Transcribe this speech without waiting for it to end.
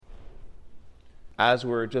as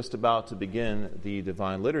we're just about to begin the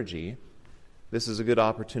Divine Liturgy, this is a good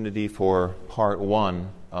opportunity for part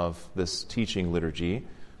one of this teaching liturgy.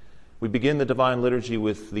 We begin the Divine Liturgy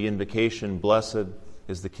with the invocation, "Blessed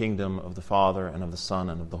is the kingdom of the Father, and of the Son,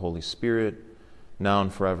 and of the Holy Spirit, now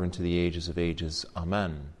and forever, and to the ages of ages.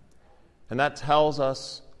 Amen." And that tells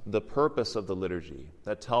us the purpose of the liturgy.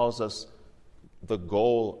 That tells us the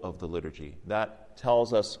goal of the liturgy. That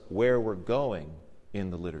tells us where we're going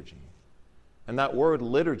in the liturgy. And that word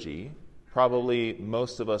liturgy, probably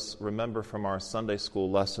most of us remember from our Sunday school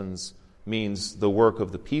lessons, means the work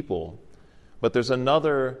of the people. But there's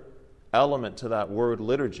another element to that word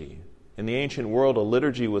liturgy. In the ancient world, a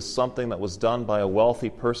liturgy was something that was done by a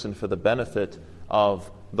wealthy person for the benefit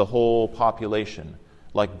of the whole population,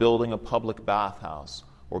 like building a public bathhouse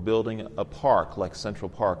or building a park like Central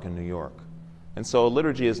Park in New York. And so a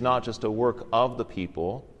liturgy is not just a work of the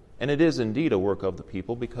people, and it is indeed a work of the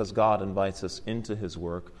people because God invites us into his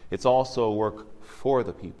work. It's also a work for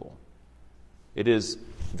the people. It is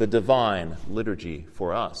the divine liturgy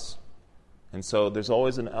for us. And so there's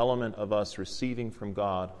always an element of us receiving from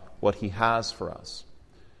God what he has for us.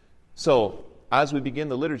 So as we begin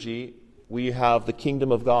the liturgy, we have the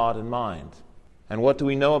kingdom of God in mind. And what do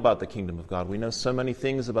we know about the kingdom of God? We know so many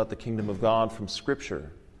things about the kingdom of God from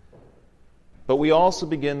Scripture. But we also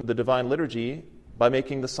begin the Divine Liturgy by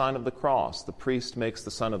making the sign of the cross. The priest makes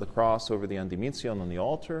the sign of the cross over the Andimitsion on the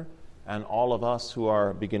altar, and all of us who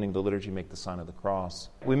are beginning the liturgy make the sign of the cross.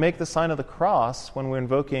 We make the sign of the cross when we're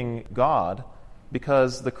invoking God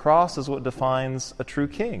because the cross is what defines a true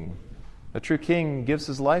king. A true king gives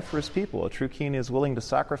his life for his people. A true king is willing to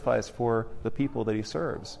sacrifice for the people that he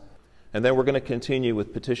serves. And then we're going to continue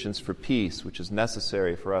with petitions for peace, which is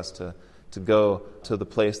necessary for us to go to the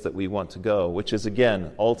place that we want to go, which is,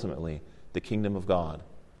 again, ultimately, the kingdom of God,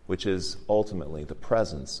 which is ultimately the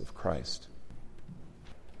presence of Christ.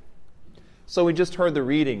 So we just heard the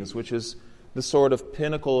readings, which is the sort of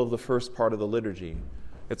pinnacle of the first part of the liturgy.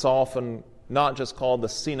 It's often not just called the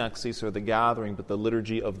synaxis, or the gathering, but the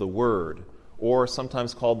liturgy of the word, or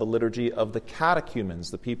sometimes called the liturgy of the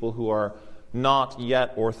catechumens, the people who are not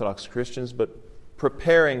yet Orthodox Christians, but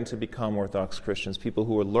preparing to become Orthodox Christians, people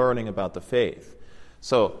who are learning about the faith.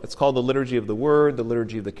 So it's called the liturgy of the word, the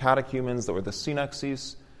liturgy of the catechumens, or the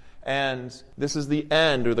synaxis. And this is the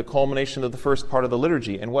end or the culmination of the first part of the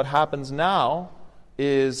liturgy. And what happens now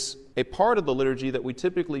is a part of the liturgy that we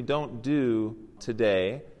typically don't do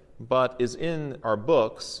today, but is in our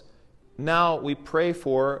books. Now we pray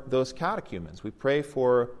for those catechumens. We pray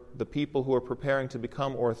for the people who are preparing to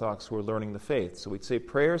become Orthodox, who are learning the faith. So we'd say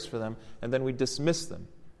prayers for them, and then we dismiss them.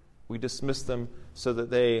 We dismiss them so that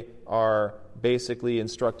they are basically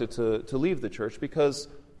instructed to leave the church, because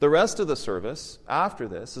the rest of the service after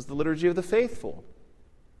this is the liturgy of the faithful.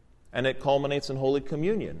 And it culminates in Holy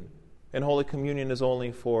Communion. And Holy Communion is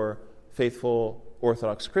only for faithful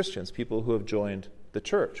Orthodox Christians, people who have joined the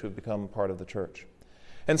church, who have become part of the church.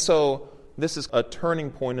 And so this is a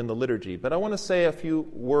turning point in the liturgy. But I want to say a few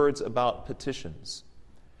words about petitions,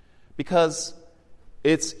 because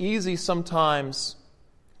it's easy sometimes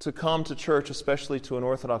to come to church, especially to an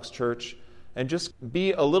Orthodox church, and just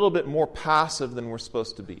be a little bit more passive than we're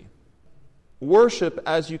supposed to be. Worship,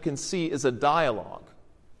 as you can see, is a dialogue.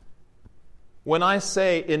 When I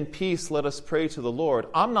say, "In peace, let us pray to the Lord,"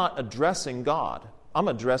 I'm not addressing God. I'm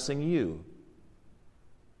addressing you.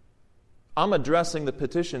 I'm addressing the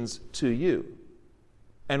petitions to you.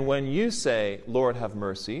 And when you say, "Lord, have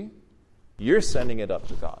mercy," you're sending it up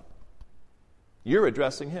to God. You're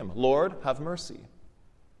addressing him. "Lord, have mercy."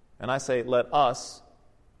 And I say, "Let us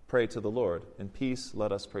pray to the Lord. In peace,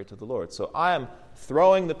 let us pray to the Lord." So I am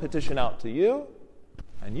throwing the petition out to you,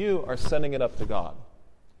 and you are sending it up to God.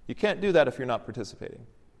 You can't do that if you're not participating.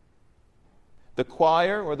 The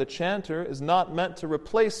choir or the chanter is not meant to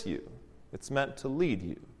replace you. It's meant to lead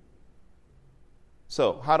you.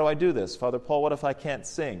 So, how do I do this? Father Paul, what if I can't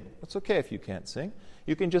sing? It's okay if you can't sing.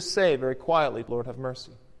 You can just say very quietly, "Lord, have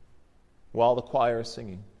mercy," while the choir is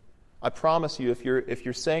singing. I promise you, if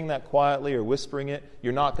you're saying that quietly or whispering it,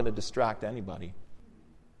 you're not going to distract anybody.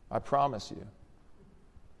 I promise you.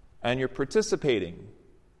 And you're participating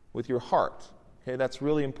with your heart. Okay, that's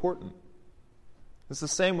really important. It's the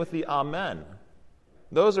same with the Amen.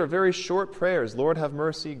 Those are very short prayers. "Lord, have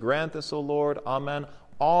mercy. Grant this, O Lord. Amen."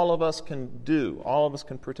 All of us can do. All of us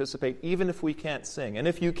can participate, even if we can't sing. And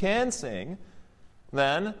if you can sing,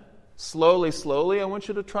 then slowly, I want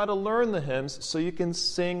you to try to learn the hymns so you can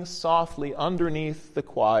sing softly underneath the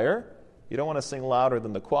choir. You don't want to sing louder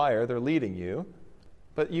than the choir. They're leading you.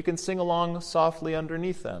 But you can sing along softly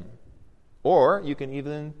underneath them. Or you can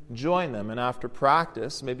even join them, and after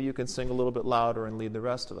practice, maybe you can sing a little bit louder and lead the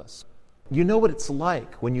rest of us. You know what it's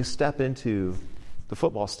like when you step into the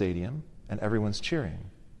football stadium and everyone's cheering.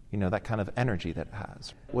 You know, that kind of energy that it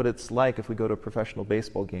has. What it's like if we go to a professional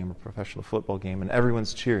baseball game or professional football game and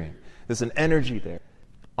everyone's cheering. There's an energy there.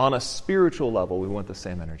 On a spiritual level, we want the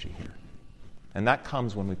same energy here. And that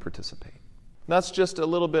comes when we participate. That's just a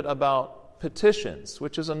little bit about petitions,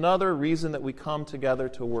 which is another reason that we come together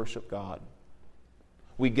to worship God.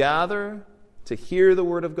 We gather to hear the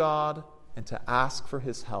Word of God and to ask for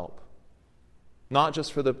His help. Not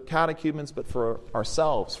just for the catechumens, but for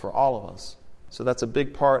ourselves, for all of us. So that's a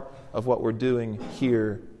big part of what we're doing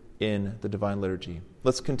here in the Divine Liturgy.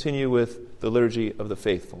 Let's continue with the Liturgy of the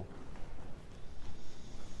Faithful.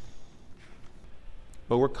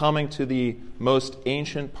 But we're coming to the most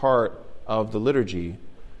ancient part of the liturgy,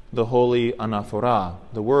 the Holy Anaphora.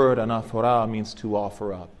 The word Anaphora means to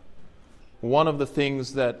offer up. One of the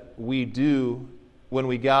things that we do when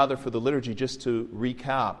we gather for the liturgy, just to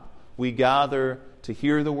recap, we gather to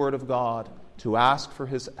hear the Word of God, to ask for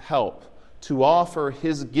His help, to offer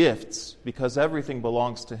His gifts, because everything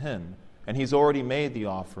belongs to Him, and He's already made the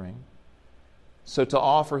offering. So to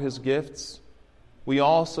offer His gifts, we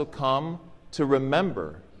also come to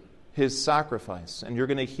remember His sacrifice. And you're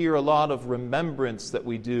going to hear a lot of remembrance that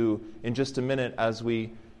we do in just a minute as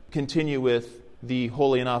we continue with the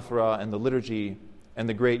Holy Anaphora and the liturgy and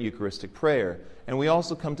the great Eucharistic prayer. And we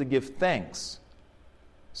also come to give thanks.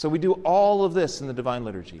 So we do all of this in the Divine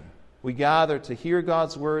Liturgy. We gather to hear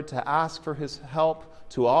God's Word, to ask for His help,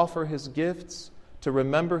 to offer His gifts, to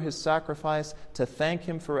remember His sacrifice, to thank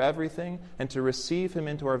Him for everything, and to receive Him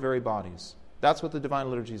into our very bodies. That's what the Divine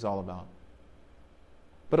Liturgy is all about.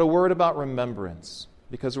 But a word about remembrance,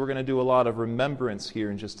 because we're going to do a lot of remembrance here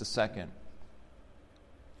in just a second.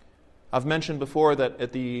 I've mentioned before that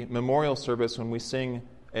at the memorial service when we sing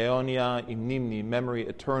Aeonia Inimni, memory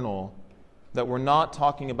eternal, that we're not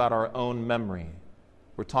talking about our own memory.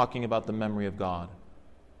 We're talking about the memory of God.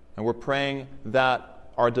 And we're praying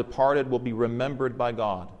that our departed will be remembered by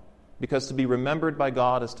God, because to be remembered by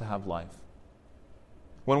God is to have life.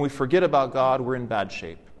 When we forget about God, we're in bad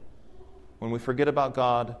shape. When we forget about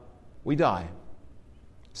God, we die.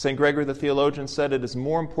 St. Gregory the theologian said it is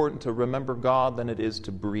more important to remember God than it is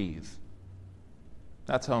to breathe.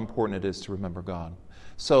 That's how important it is to remember God.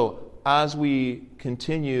 So, as we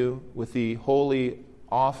continue with the holy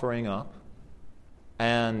offering up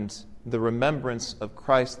and the remembrance of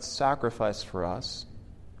Christ's sacrifice for us,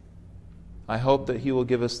 I hope that He will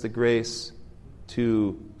give us the grace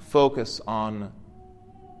to focus on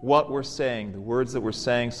what we're saying, the words that we're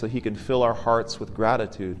saying, so He can fill our hearts with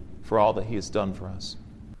gratitude for all that He has done for us.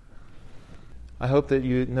 I hope that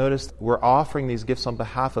you noticed we're offering these gifts on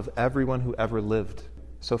behalf of everyone who ever lived.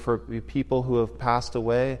 So for people who have passed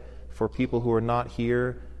away, for people who are not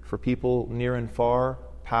here, for people near and far,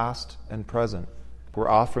 past and present, we're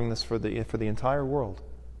offering this for the entire world,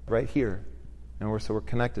 right here. And we're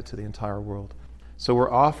connected to the entire world. So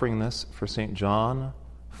we're offering this for St. John,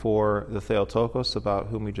 for the Theotokos, about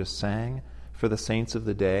whom we just sang, for the saints of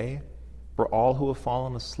the day, for all who have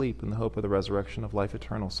fallen asleep in the hope of the resurrection of life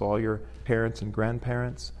eternal. So all your parents and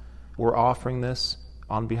grandparents, we're offering this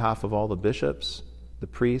on behalf of all the bishops, the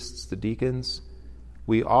priests, the deacons.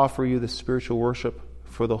 We offer you the spiritual worship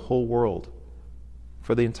for the whole world.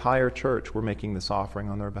 For the entire church, we're making this offering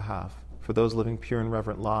on their behalf. For those living pure and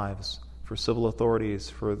reverent lives, for civil authorities,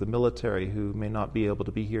 for the military who may not be able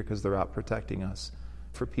to be here because they're out protecting us,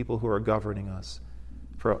 for people who are governing us,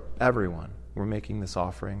 for everyone. We're making this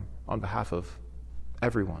offering on behalf of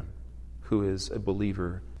everyone who is a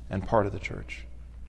believer and part of the church.